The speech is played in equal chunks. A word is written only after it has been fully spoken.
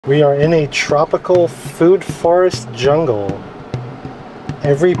We are in a tropical food forest jungle.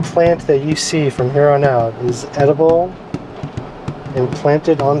 Every plant that you see from here on out is edible and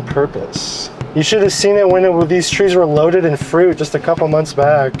planted on purpose. You should have seen it when these trees were loaded in fruit just a couple months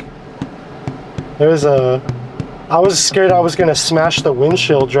back. I was scared I was gonna smash the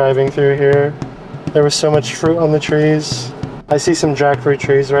windshield driving through here. There was so much fruit on the trees. I see some jackfruit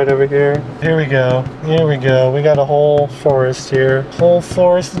trees right over here. Here we go. Here we go. We got a whole forest here. Whole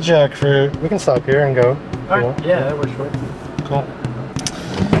forest of jackfruit. We can stop here and go. Alright, yeah, that works for it. Cool.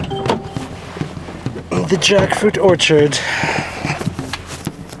 The jackfruit orchard.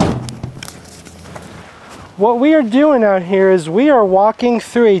 What we are doing out here is we are walking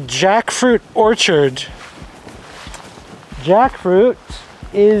through a jackfruit orchard. Jackfruit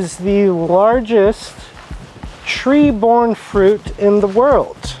is the largest tree-borne fruit in the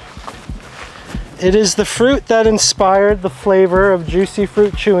world. It is the fruit that inspired the flavor of juicy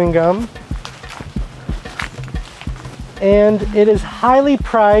fruit chewing gum, and it is highly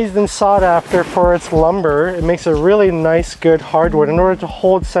prized and sought after for its lumber. It makes a really nice, good hardwood. In order to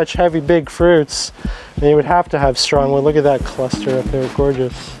hold such heavy, big fruits, you would have to have strong wood. Look at that cluster up there,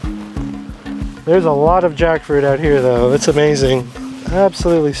 gorgeous. There's a lot of jackfruit out here though. It's amazing.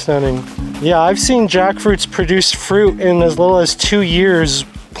 Absolutely stunning. Yeah, I've seen jackfruits produce fruit in as little as 2 years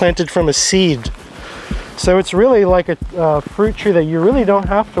planted from a seed. So it's really like a fruit tree that you really don't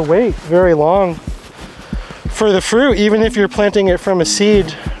have to wait very long for the fruit, even if you're planting it from a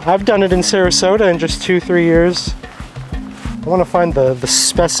seed. I've done it in Sarasota in just 2-3 years. I want to find the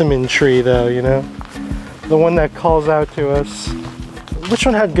specimen tree though, you know? The one that calls out to us. Which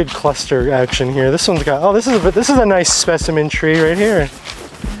one had good cluster action here? This one's got, oh, this is a nice specimen tree right here.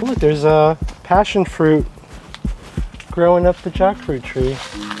 Look, there's a passion fruit growing up the jackfruit tree.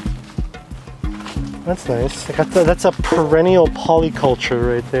 That's nice. That's a perennial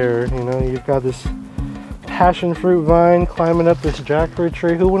polyculture right there. You know, you've got this passion fruit vine climbing up this jackfruit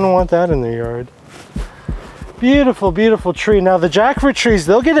tree. Who wouldn't want that in their yard? Beautiful, beautiful tree. Now the jackfruit trees,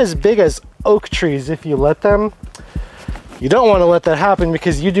 they'll get as big as oak trees if you let them. You don't want to let that happen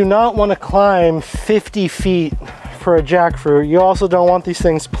because you do not want to climb 50 feet for a jackfruit. You also don't want these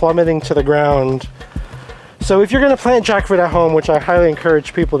things plummeting to the ground. So if you're going to plant jackfruit at home, which I highly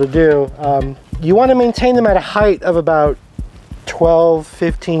encourage people to do, you want to maintain them at a height of about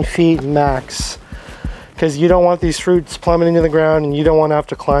 12-15 feet max, because you don't want these fruits plummeting to the ground and you don't want to have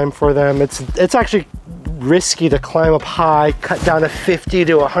to climb for them. It's actually risky to climb up high, cut down a 50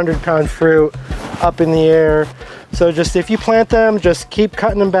 to 100 pound fruit up in the air. So just if you plant them, just keep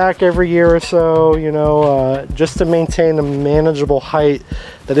cutting them back every year or so, you know, just to maintain a manageable height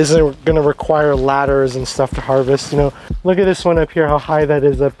that isn't going to require ladders and stuff to harvest. You know, look at this one up here, how high that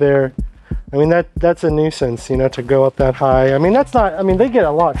is up there. I mean, that's a nuisance, you know, to go up that high. I mean, that's not, I mean, they get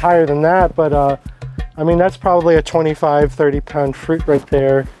a lot higher than that, but I mean, that's probably a 25-30 pound fruit right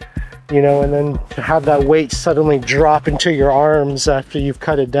there, you know, and then to have that weight suddenly drop into your arms after you've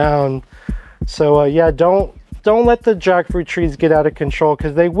cut it down. So yeah, don't let the jackfruit trees get out of control,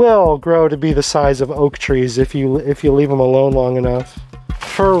 because they will grow to be the size of oak trees if you leave them alone long enough.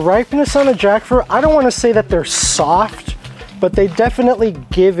 For ripeness on a jackfruit, I don't want to say that they're soft, but they definitely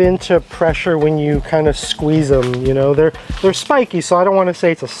give into pressure when you kind of squeeze them. You know, they're spiky, so I don't want to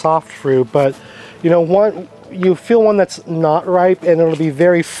say it's a soft fruit, but you know, you feel one that's not ripe and it'll be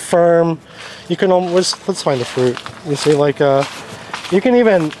very firm. You can almost, let's find the fruit. You see, like you can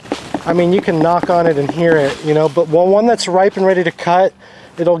even, I mean, you can knock on it and hear it, you know, but one that's ripe and ready to cut,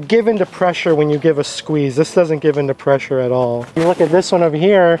 it'll give into pressure when you give a squeeze. This doesn't give into pressure at all. You look at this one over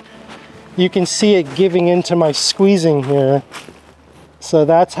here, you can see it giving into my squeezing here. So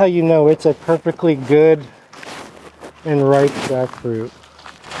that's how you know it's a perfectly good and ripe jackfruit.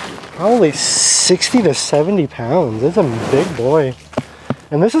 Probably 60 to 70 pounds. It's a big boy.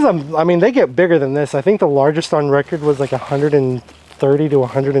 And this is I mean, they get bigger than this. I think the largest on record was like 130 to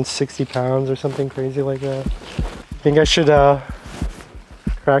 160 pounds or something crazy like that. Think I should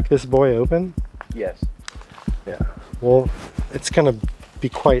crack this boy open? Yes. Yeah. Well, it's gonna be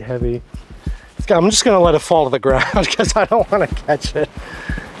quite heavy. I'm just gonna let it fall to the ground because I don't want to catch it.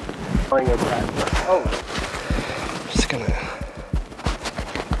 Oh. Just gonna.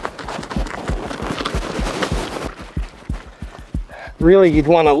 Really, you'd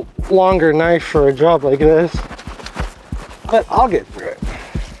want a longer knife for a job like this, but I'll get through it.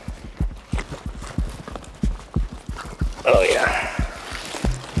 Oh yeah.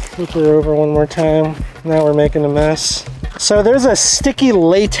 Flip her over one more time. Now we're making a mess. So there's a sticky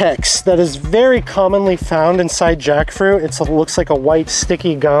latex that is very commonly found inside jackfruit. It looks like a white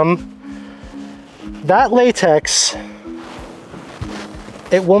sticky gum. That latex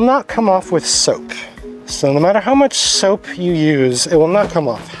it will not come off with soap. So no matter how much soap you use, it will not come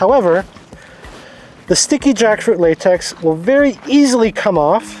off. However, the sticky jackfruit latex will very easily come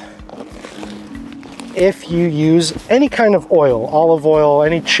off if you use any kind of oil, olive oil,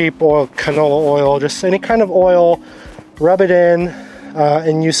 any cheap oil, canola oil, just any kind of oil, rub it in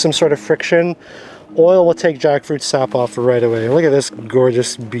and use some sort of friction. Oil will take jackfruit sap off right away. Look at this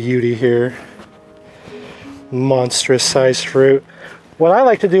gorgeous beauty here. Monstrous sized fruit. What I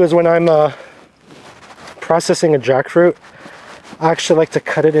like to do is when I'm processing a jackfruit, I actually like to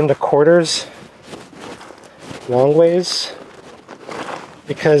cut it into quarters, long ways.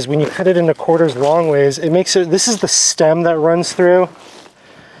 Because when you cut it into quarters long ways, it makes it, this is the stem that runs through.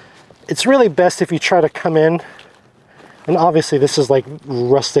 It's really best if you try to come in, and obviously this is like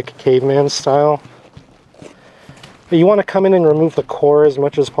rustic caveman style, but you want to come in and remove the core as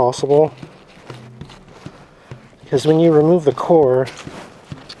much as possible. Because when you remove the core,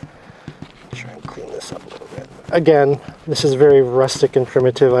 try and clean this up a little bit. Again, this is very rustic and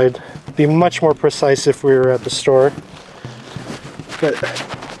primitive. I'd be much more precise if we were at the store. But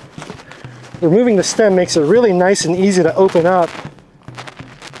removing the stem makes it really nice and easy to open up,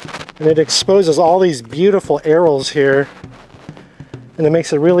 and it exposes all these beautiful arils here, and it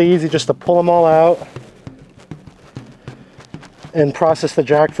makes it really easy just to pull them all out and process the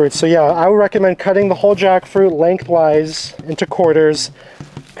jackfruit. So yeah, I would recommend cutting the whole jackfruit lengthwise into quarters,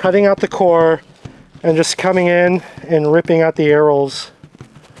 cutting out the core, and just coming in and ripping out the arils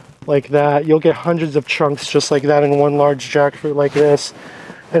like that. You'll get hundreds of chunks just like that in one large jackfruit like this.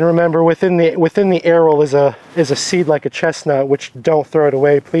 And remember, within the aril is a seed like a chestnut, which don't throw it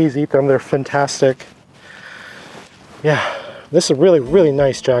away. Please eat them. They're fantastic. Yeah, this is really, really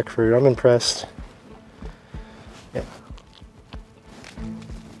nice jackfruit. I'm impressed. Yeah.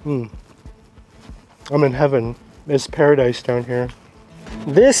 I'm in heaven. It's paradise down here.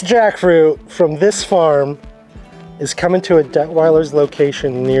 This jackfruit from this farm is coming to a Detweiler's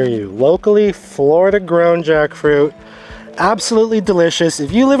location near you. Locally, Florida grown jackfruit. Absolutely delicious.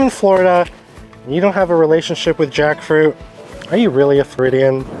 If you live in Florida and you don't have a relationship with jackfruit, are you really a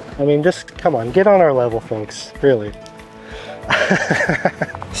Floridian? I mean, just come on, get on our level, folks, really.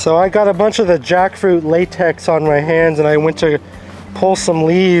 So I got a bunch of the jackfruit latex on my hands and I went to pull some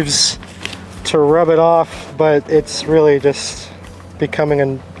leaves to rub it off, but it's really just becoming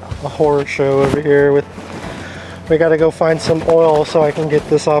a horror show over here. We gotta go find some oil so I can get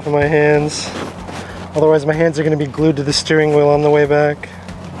this off of my hands. Otherwise my hands are gonna be glued to the steering wheel on the way back.